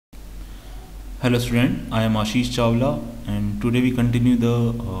Hello student, I am Ashish Chawla and today we continue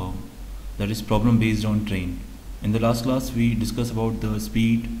the that is problem based on train. In the last class we discussed about the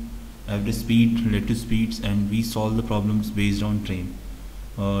speed, average speed, relative speeds, and we solve the problems based on train.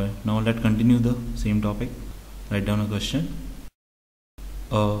 Now let's continue the same topic. Write down a question.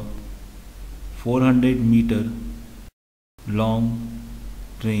 A 400-meter long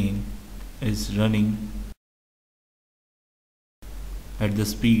train is running at the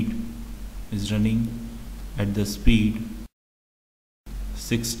speed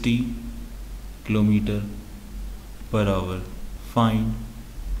 60 km per hour. Find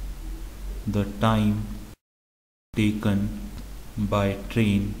the time taken by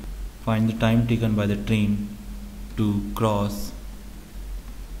train. Find the time taken by the train to cross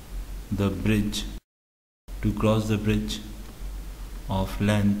the bridge. Of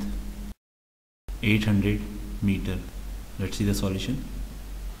length 800 metre. Let's see the solution.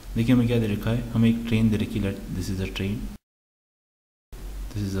 देखिए हमें क्या दे रखा है, हमें एक train दे रखी है. This is a train,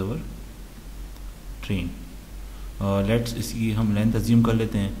 this is our train. Let's इसकी हम लेंथ अज्यूम कर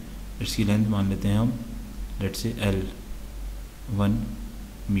लेते हैं. इसकी लेंथ मान लेते हैं हम, let's say L1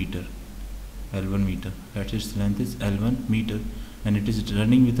 metre. Let's its length is L1 metre and it is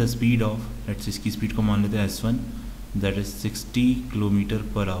running with a speed of, let's इसकी स्पीड को मान लेते हैं S1, that is 60 kilometre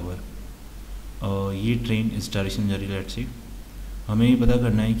per hour. ये ट्रेन इस डायरेक्शन जा रही है. लेट्स से हमें ये पता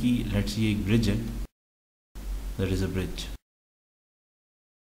करना है कि लेट्स ये एक ब्रिज है, दैट इज़ अ ब्रिज,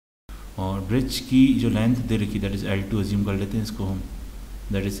 और ब्रिज की जो लेंथ दे रखी दैट इज़ L2 अज्यूम कर लेते हैं इसको हम,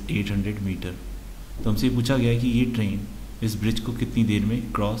 दैट इज़ 800 मीटर. तो हमसे पूछा गया है कि ये ट्रेन इस ब्रिज को कितनी देर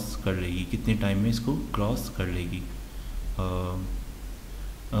में क्रॉस कर लेगी, कितने टाइम में इसको क्रॉस कर लेगी.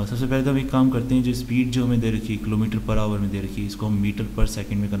 सबसे पहले तो हम एक काम करते हैं, जो स्पीड जो हमें दे रखी है किलोमीटर पर आवर में दे रखी है, इसको हम मीटर पर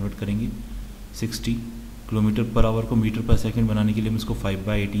सेकेंड में कन्वर्ट करेंगे. 60 किलोमीटर पर आवर को मीटर पर सेकंड बनाने के लिए हम इसको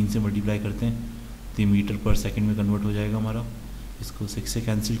 5/18 से मल्टीप्लाई करते हैं, तो मीटर पर सेकंड में कन्वर्ट हो जाएगा हमारा. इसको 6 से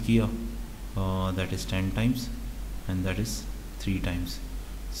कैंसिल किया, that is 10 times and that is 3 times.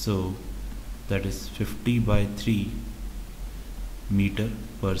 So that is 50/3 metre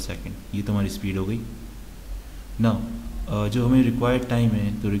पर सेकंड. ये तो हमारी स्पीड हो गई. नाउ जो हमें रिक्वायर्ड टाइम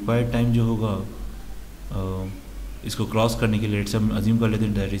है, तो रिक्वायर्ड टाइम जो होगा इसको क्रॉस करने के लिए, लेट्स हम अज्यूम कर लेते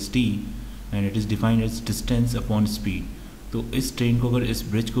हैं that is T and it is defined as distance upon speed. तो इस ट्रेन को अगर इस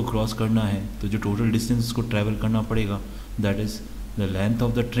ब्रिज को क्रॉस करना है तो जो टोटल डिस्टेंस उसको ट्रैवल करना पड़ेगा that is the length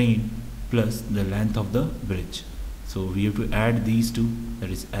of the train plus the length of the bridge. So we have to add these two,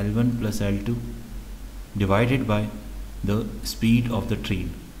 that is L1 plus L2 divided by the speed of the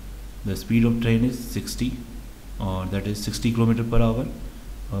train. The speed of train is 60 और that is 60 kilometre per hour.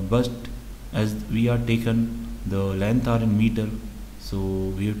 But as we are taken the length are in metre, so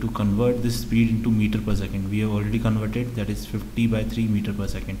we have to convert this speed into meter per second. We have already converted, that is 50/3 meter per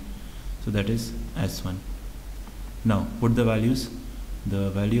second. So that is S1. Now put the values. The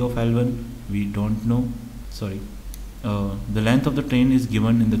value of L1 we don't know, sorry. The length of the train is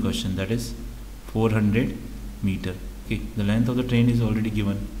given in the question, that is 400 meter. Okay, the length of the train is already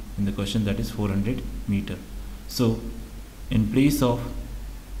given in the question, that is 400 meter. So in place of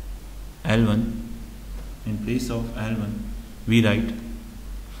L1 we write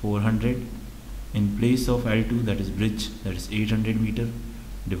 400 in place of L2, that is bridge, that is 800 meter,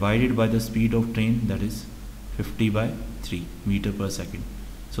 divided by the speed of train, that is 50/3 meter per second.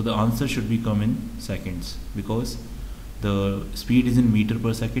 So the answer should be come in seconds because the speed is in meter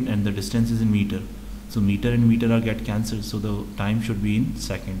per second and the distance is in meter. So meter and meter are get cancelled, so the time should be in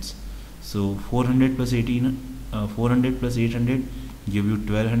seconds. So 400 plus 800 give you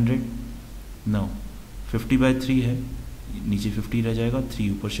 1200. Now 50/3 है, नीचे 50 रह जाएगा, 3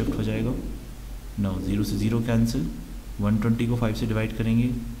 ऊपर shift हो जाएगा. Now 0 से 0 cancel, 120 को 5 से डिवाइड करेंगे,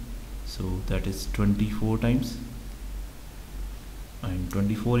 so that is 24 times and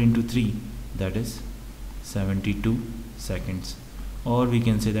 24 into 3 that is 72 seconds. और we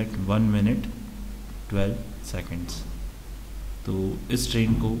can say that 1 minute 12 seconds. तो इस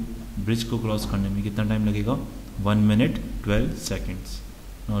ट्रेन को ब्रिज को क्रॉस करने में कितना टाइम लगेगा? 1 minute 12 seconds.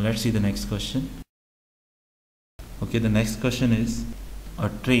 Now let's see the next question. Okay, the next question is a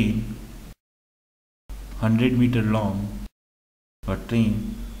train 100 meter long,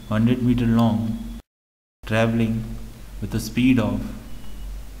 traveling with the speed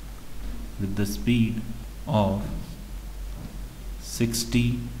of 60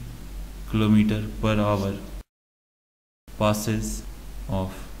 kilometer per hour passes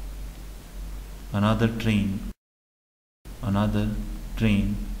of another train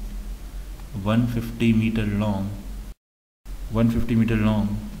 150 meter long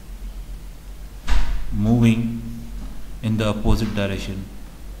moving in the opposite direction.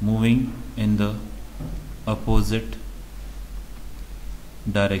 moving in the opposite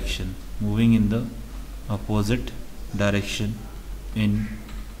direction, moving in the opposite direction in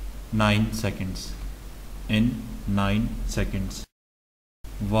 9 seconds, in 9 seconds.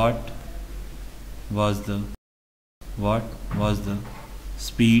 What was the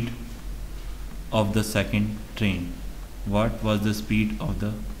speed of the second train? What was the speed of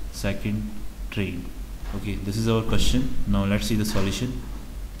the second train? Okay, this is our question. Now let's see the solution.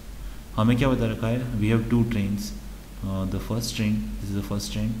 हमें क्या बता रखा है? We have two trains. The first train, this is the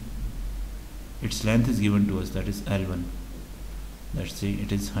first train. Its length is given to us, that is L1. Let's say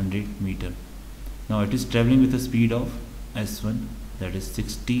it is 100 meter. Now it is traveling with a speed of S1, that is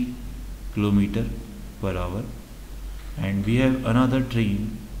 60 kilometer per hour. And we have another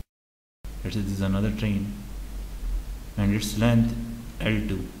train. Let's say this is another train, and its length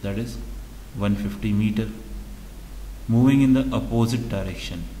L2, that is 150 meter, moving in the opposite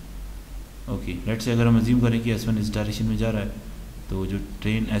direction. Okay, let's say अगर हम assume करें कि S1 इस direction में जा रहा है, तो जो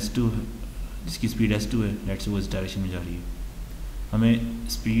ट्रेन S2 है, जिसकी स्पीड S2 है, लेट्स से वो इस डायरेक्शन में जा रही है. हमें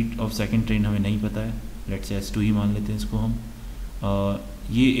स्पीड ऑफ सेकंड ट्रेन हमें नहीं पता है, लेट्स से S2 ही मान लेते हैं इसको हम.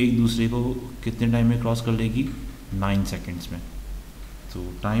 ये एक दूसरे को कितने टाइम में क्रॉस कर लेगी? 9 सेकेंड्स में. तो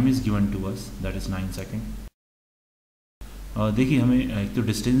time is given to us, that is 9 second. देखिए, हमें एक तो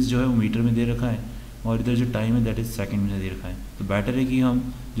डिस्टेंस जो है वो मीटर में दे रखा है, और इधर जो टाइम है दैट इज़ सेकंड में दे रखा है. तो बेटर है कि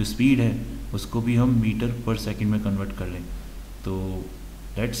हम जो स्पीड है उसको भी हम मीटर पर सेकंड में कन्वर्ट कर लें. तो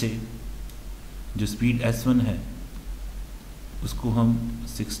लेट्स से जो स्पीड S1 है उसको हम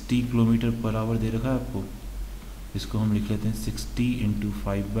 60 किलोमीटर पर आवर दे रखा है आपको. इसको हम लिख लेते हैं 60 ×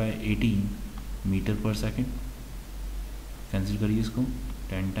 5/18 मीटर पर सेकंड. कैंसिल करिए इसको,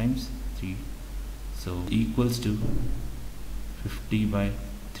 10 × 3, सो इक्वल्स टू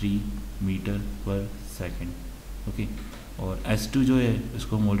 50/3 मीटर पर सेकंड. ओके, और S2 जो है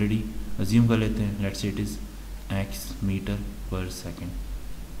उसको हम ऑलरेडी अज्यूम कर लेते हैं, let's say it is x metre पर सेकंड.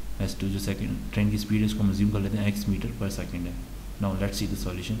 S2 जो सेकंड ट्रेन की स्पीड है इसको हम अज्यूम कर लेते हैं x मीटर पर सेकंड है. Now let's see the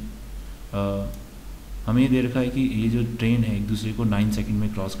solution. हमें ये दे रखा है कि ये जो ट्रेन है एक दूसरे को 9 सेकंड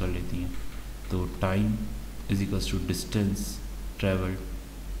में क्रॉस कर लेती हैं. तो time is equals to distance travelled.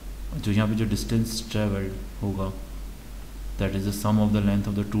 जो यहाँ पे जो डिस्टेंस ट्रेवल्ड होगा that is the sum of the length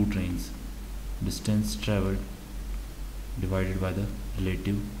of the two trains, distance traveled divided by the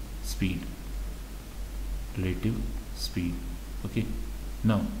relative speed. Okay,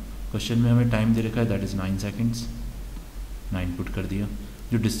 now question में हमें टाइम दे रखा है दैट इज़ 9 सेकेंड्स. 9 पुट कर दिया.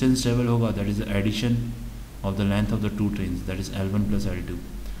 जो डिस्टेंस ट्रेवल होगा that is the addition of the length of the two trains, that is L1 + L2.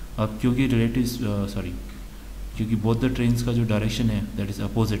 अब क्योंकि बोथ द ट्रेन्स का जो डायरेक्शन है दैट इज़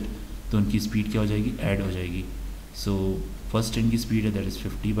अपोजिट, तो उनकी स्पीड क्या हो जाएगी? ऐड हो जाएगी. सो फर्स्ट ट्रेन की स्पीड है दैट इज़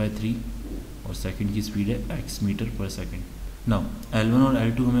 50/3 और सेकंड की स्पीड है x मीटर पर सेकंड. नाउ L1 और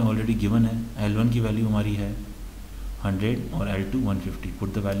L2 हमें ऑलरेडी गिवन है. L1 की वैल्यू हमारी है 100 और L2 150.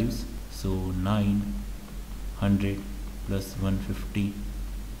 Put the values. So 900 + 150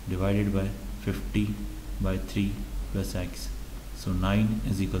 divided by 50/3 + x. So 9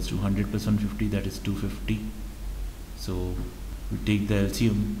 is equals to 100 + 150, that is 250. So we take the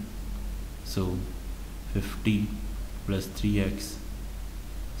LCM. So 50 + 3x,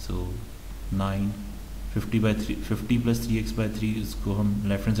 so 9. 50 + 3x/3 इसको हम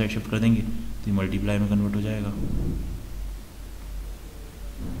left hand side shift कर देंगे तो ये मल्टीप्लाई में कन्वर्ट हो जाएगा.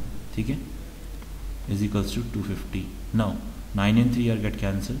 ठीक है, is equals to 250. Now 9 and 3 are get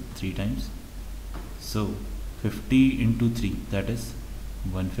cancelled 3 times. So 50 × 3 that is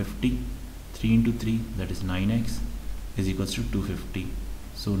 150. 3 × 3 that is 9x is equals to 250.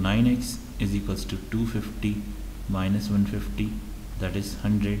 So 9x is equals to 250 minus 150, that is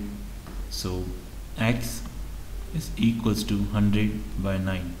 100. So x is equals to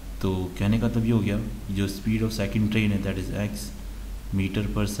 100/9. तो कहने का तब ये हो गया, जो speed of second train है that is x metre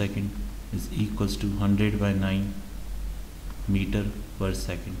पर second is equals to 100/9 metre पर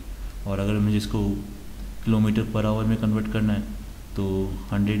सेकंड. और अगर मुझे इसको किलोमीटर पर आवर में कन्वर्ट करना है तो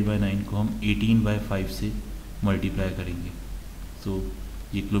 100/9 को हम 18/5 से मल्टीप्लाई करेंगे. तो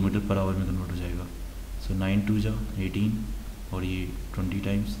ये किलोमीटर पर आवर में कन्वर्ट हो जाएगा. सो 9 2 जा 18 और ये 20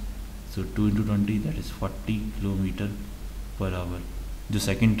 times. So 2 × 20 that is 40 kilometre per hour. जो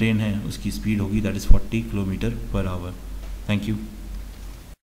सेकंड ट्रेन है उसकी स्पीड होगी that is 40 kilometre per hour. Thank you.